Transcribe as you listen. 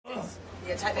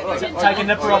Yeah, take that. Take a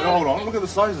nipper off. Hold on, look at the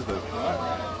sizes though.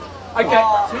 Okay,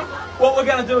 what we're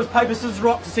going to do is paper, scissors,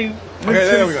 rock to see who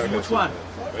there we chooses go. which one.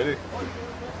 Ready?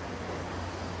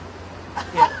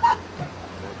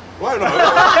 Why not?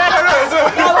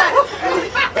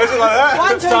 Is it like that? 1,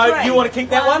 2, 3. So you want to keep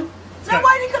that one? No,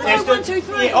 wait, you've got to go 1, 2,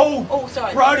 3. Yeah, oh,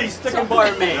 sorry. Brody's sticking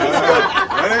by me.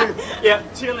 Ready? Yeah.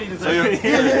 Cheerleaders. So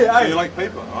you like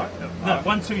paper, right? No,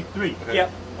 1, 2, 3. Okay. Yep.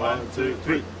 1, 2,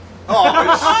 3. Oh,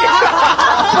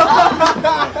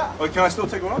 well, can I still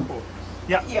take one up? Or?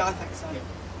 Yeah, I think so.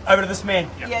 Over to this man.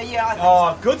 Yeah, I think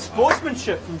Oh, good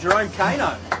sportsmanship from Jerome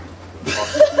Kaino.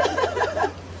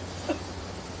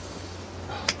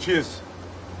 Cheers.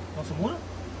 Want some water?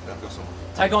 Yeah, I've got some.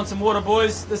 Take on some water,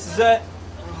 boys. This is it.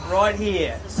 Right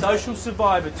here. Social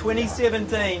Survivor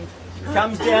 2017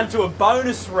 comes down to a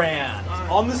bonus round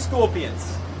on the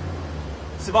Scorpions.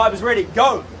 Survivors ready?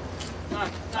 Go! No,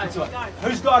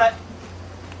 Who's got it?